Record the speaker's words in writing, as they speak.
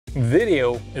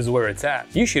Video is where it's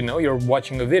at. You should know you're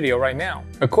watching a video right now.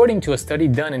 According to a study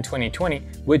done in 2020,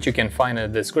 which you can find in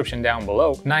the description down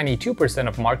below, 92%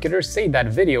 of marketers say that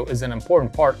video is an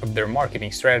important part of their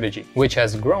marketing strategy, which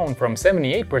has grown from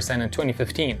 78% in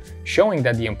 2015, showing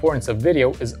that the importance of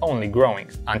video is only growing.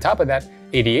 On top of that,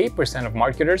 88% of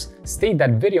marketers state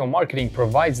that video marketing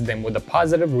provides them with a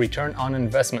positive return on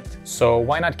investment. So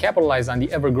why not capitalize on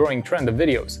the ever-growing trend of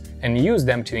videos and use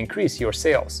them to increase your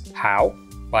sales? How?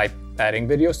 By adding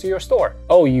videos to your store.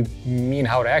 Oh, you mean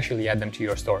how to actually add them to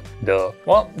your store? Duh.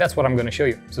 Well, that's what I'm going to show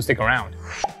you, so stick around.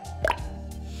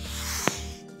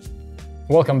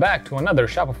 Welcome back to another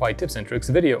Shopify tips and tricks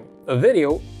video. A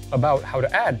video about how to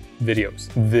add videos.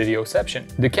 Videoception.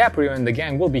 DiCaprio and the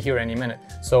gang will be here any minute,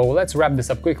 so let's wrap this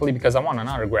up quickly because I want an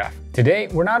autograph. Today,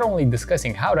 we're not only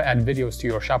discussing how to add videos to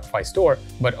your Shopify store,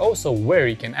 but also where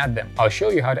you can add them. I'll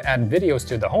show you how to add videos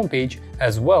to the homepage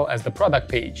as well as the product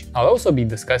page. I'll also be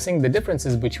discussing the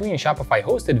differences between Shopify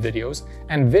hosted videos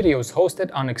and videos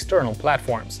hosted on external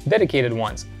platforms, dedicated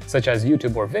ones, such as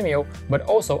YouTube or Vimeo, but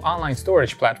also online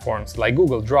storage platforms like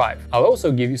Google Drive. I'll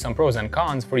also give you some pros and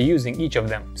cons for using each of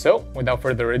them. So, without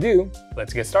further ado,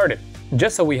 let's get started.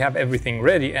 Just so we have everything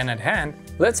ready and at hand,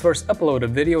 let's first upload a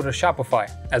video to Shopify,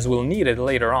 as we'll need it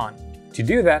later on. To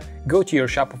do that, go to your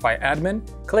Shopify admin,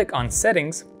 click on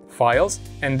Settings, Files,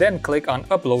 and then click on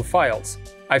Upload Files.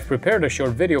 I've prepared a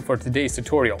short video for today's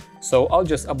tutorial, so I'll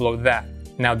just upload that.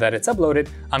 Now that it's uploaded,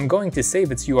 I'm going to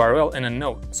save its URL in a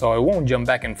note, so I won't jump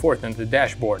back and forth in the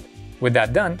dashboard. With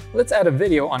that done, let's add a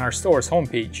video on our store's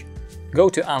homepage. Go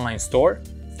to Online Store,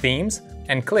 Themes,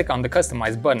 and click on the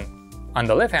Customize button. On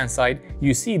the left-hand side,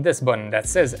 you see this button that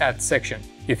says Add Section.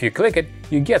 If you click it,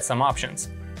 you get some options.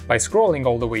 By scrolling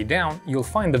all the way down, you'll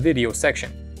find the video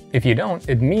section. If you don't,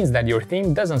 it means that your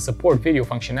theme doesn't support video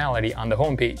functionality on the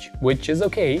homepage, which is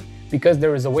okay, because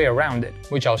there is a way around it,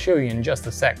 which I'll show you in just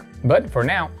a sec. But for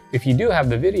now, if you do have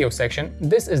the video section,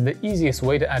 this is the easiest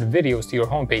way to add videos to your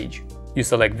homepage. You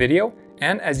select Video,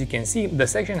 and as you can see, the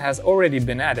section has already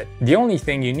been added. The only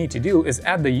thing you need to do is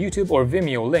add the YouTube or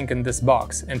Vimeo link in this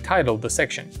box and title the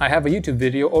section. I have a YouTube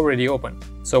video already open,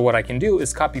 so what I can do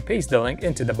is copy-paste the link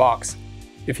into the box.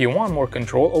 If you want more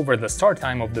control over the start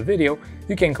time of the video,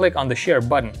 you can click on the Share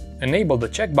button, enable the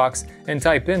checkbox, and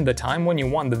type in the time when you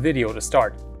want the video to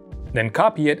start. Then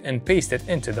copy it and paste it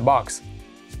into the box.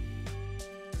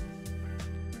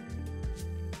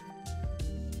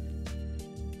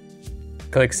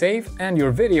 Click Save, and your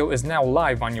video is now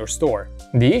live on your store.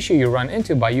 The issue you run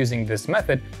into by using this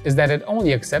method is that it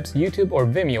only accepts YouTube or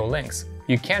Vimeo links.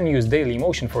 You can't use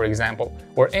Dailymotion, for example,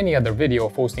 or any other video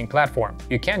hosting platform.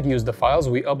 You can't use the files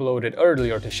we uploaded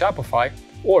earlier to Shopify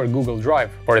or Google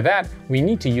Drive. For that, we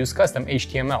need to use custom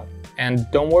HTML. And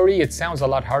don't worry, it sounds a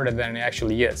lot harder than it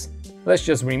actually is. Let's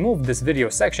just remove this video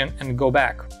section and go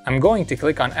back. I'm going to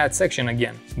click on Add Section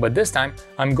again, but this time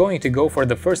I'm going to go for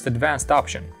the first advanced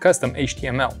option, Custom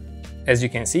HTML. As you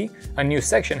can see, a new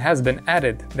section has been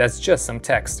added that's just some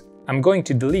text. I'm going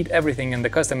to delete everything in the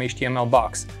Custom HTML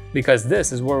box, because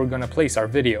this is where we're going to place our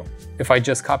video. If I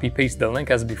just copy-paste the link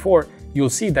as before,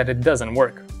 you'll see that it doesn't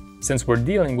work. Since we're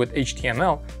dealing with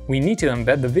HTML, we need to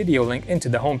embed the video link into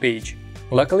the homepage.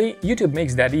 Luckily, YouTube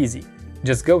makes that easy.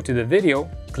 Just go to the video,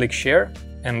 click Share,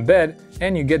 Embed,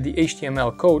 and you get the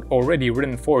HTML code already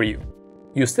written for you.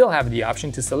 You still have the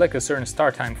option to select a certain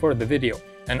start time for the video,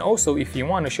 and also if you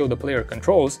want to show the player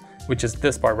controls, which is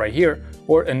this part right here,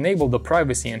 or enable the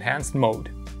privacy enhanced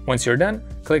mode. Once you're done,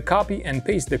 click Copy and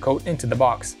paste the code into the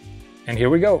box. And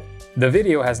here we go. The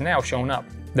video has now shown up.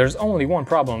 There's only one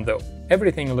problem though.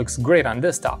 Everything looks great on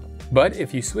desktop, but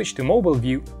if you switch to mobile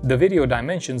view, the video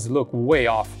dimensions look way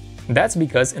off. That's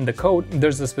because in the code,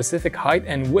 there's a specific height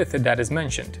and width that is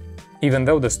mentioned. Even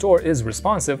though the store is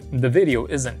responsive, the video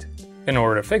isn't. In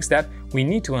order to fix that, we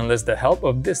need to enlist the help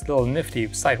of this little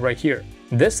nifty site right here.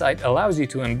 This site allows you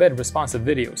to embed responsive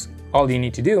videos. All you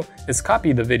need to do is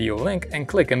copy the video link and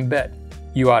click Embed.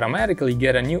 You automatically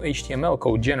get a new HTML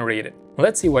code generated.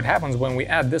 Let's see what happens when we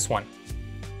add this one.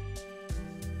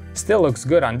 Still looks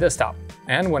good on desktop.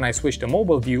 And when I switch to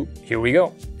mobile view, here we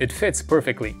go. It fits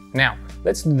perfectly. Now,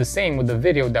 let's do the same with the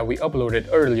video that we uploaded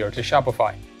earlier to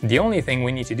Shopify. The only thing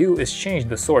we need to do is change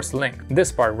the source link,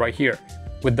 this part right here,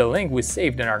 with the link we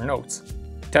saved in our notes.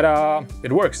 Ta-da!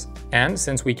 It works! And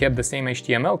since we kept the same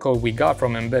HTML code we got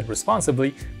from Embed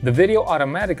responsively, the video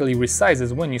automatically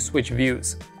resizes when you switch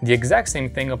views. The exact same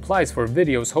thing applies for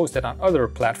videos hosted on other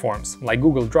platforms, like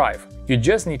Google Drive. You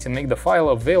just need to make the file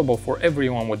available for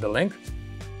everyone with the link,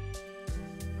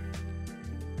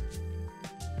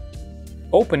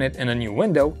 open it in a new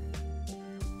window,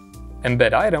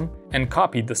 embed item, and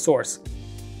copy the source.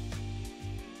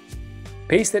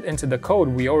 paste it into the code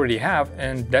we already have,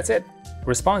 and that's it.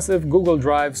 Responsive Google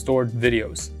Drive stored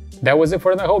videos. That was it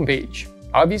for the homepage.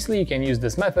 Obviously, you can use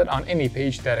this method on any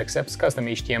page that accepts custom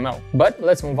HTML, but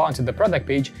let's move on to the product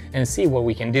page and see what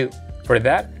we can do. For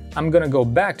that, I'm gonna go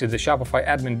back to the Shopify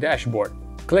admin dashboard,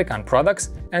 click on Products,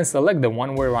 and select the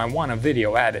one where I want a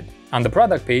video added. On the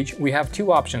product page, we have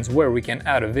two options where we can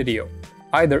add a video,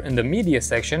 either in the media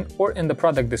section or in the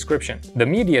product description. The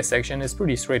media section is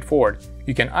pretty straightforward.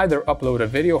 You can either upload a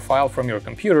video file from your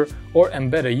computer or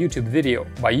embed a YouTube video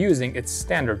by using its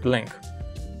standard link.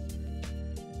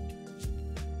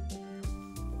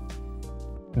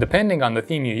 Depending on the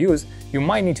theme you use, you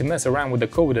might need to mess around with the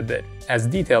code a bit, as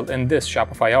detailed in this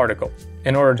Shopify article.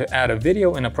 In order to add a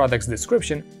video in a product's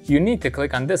description, you need to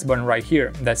click on this button right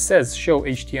here that says Show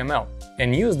HTML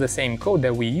and use the same code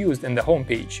that we used in the home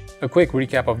page. A quick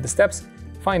recap of the steps: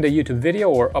 find a YouTube video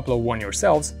or upload one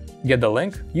yourselves, get the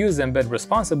link, use Embed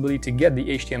responsibly to get the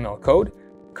HTML code,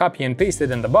 copy and paste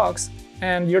it in the box,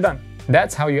 and you're done.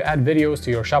 That's how you add videos to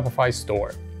your Shopify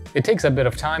store. It takes a bit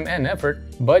of time and effort,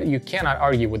 but you cannot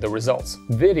argue with the results.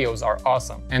 Videos are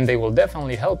awesome, and they will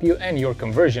definitely help you and your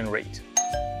conversion rate.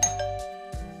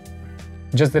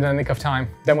 Just in the nick of time,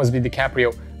 that must be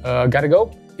DiCaprio. Gotta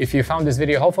go? If you found this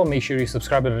video helpful, make sure you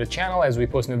subscribe to the channel as we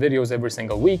post new videos every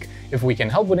single week. If we can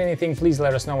help with anything, please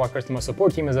let us know. Our customer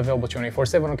support team is available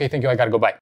 24/7. Okay, thank you, I gotta go, bye.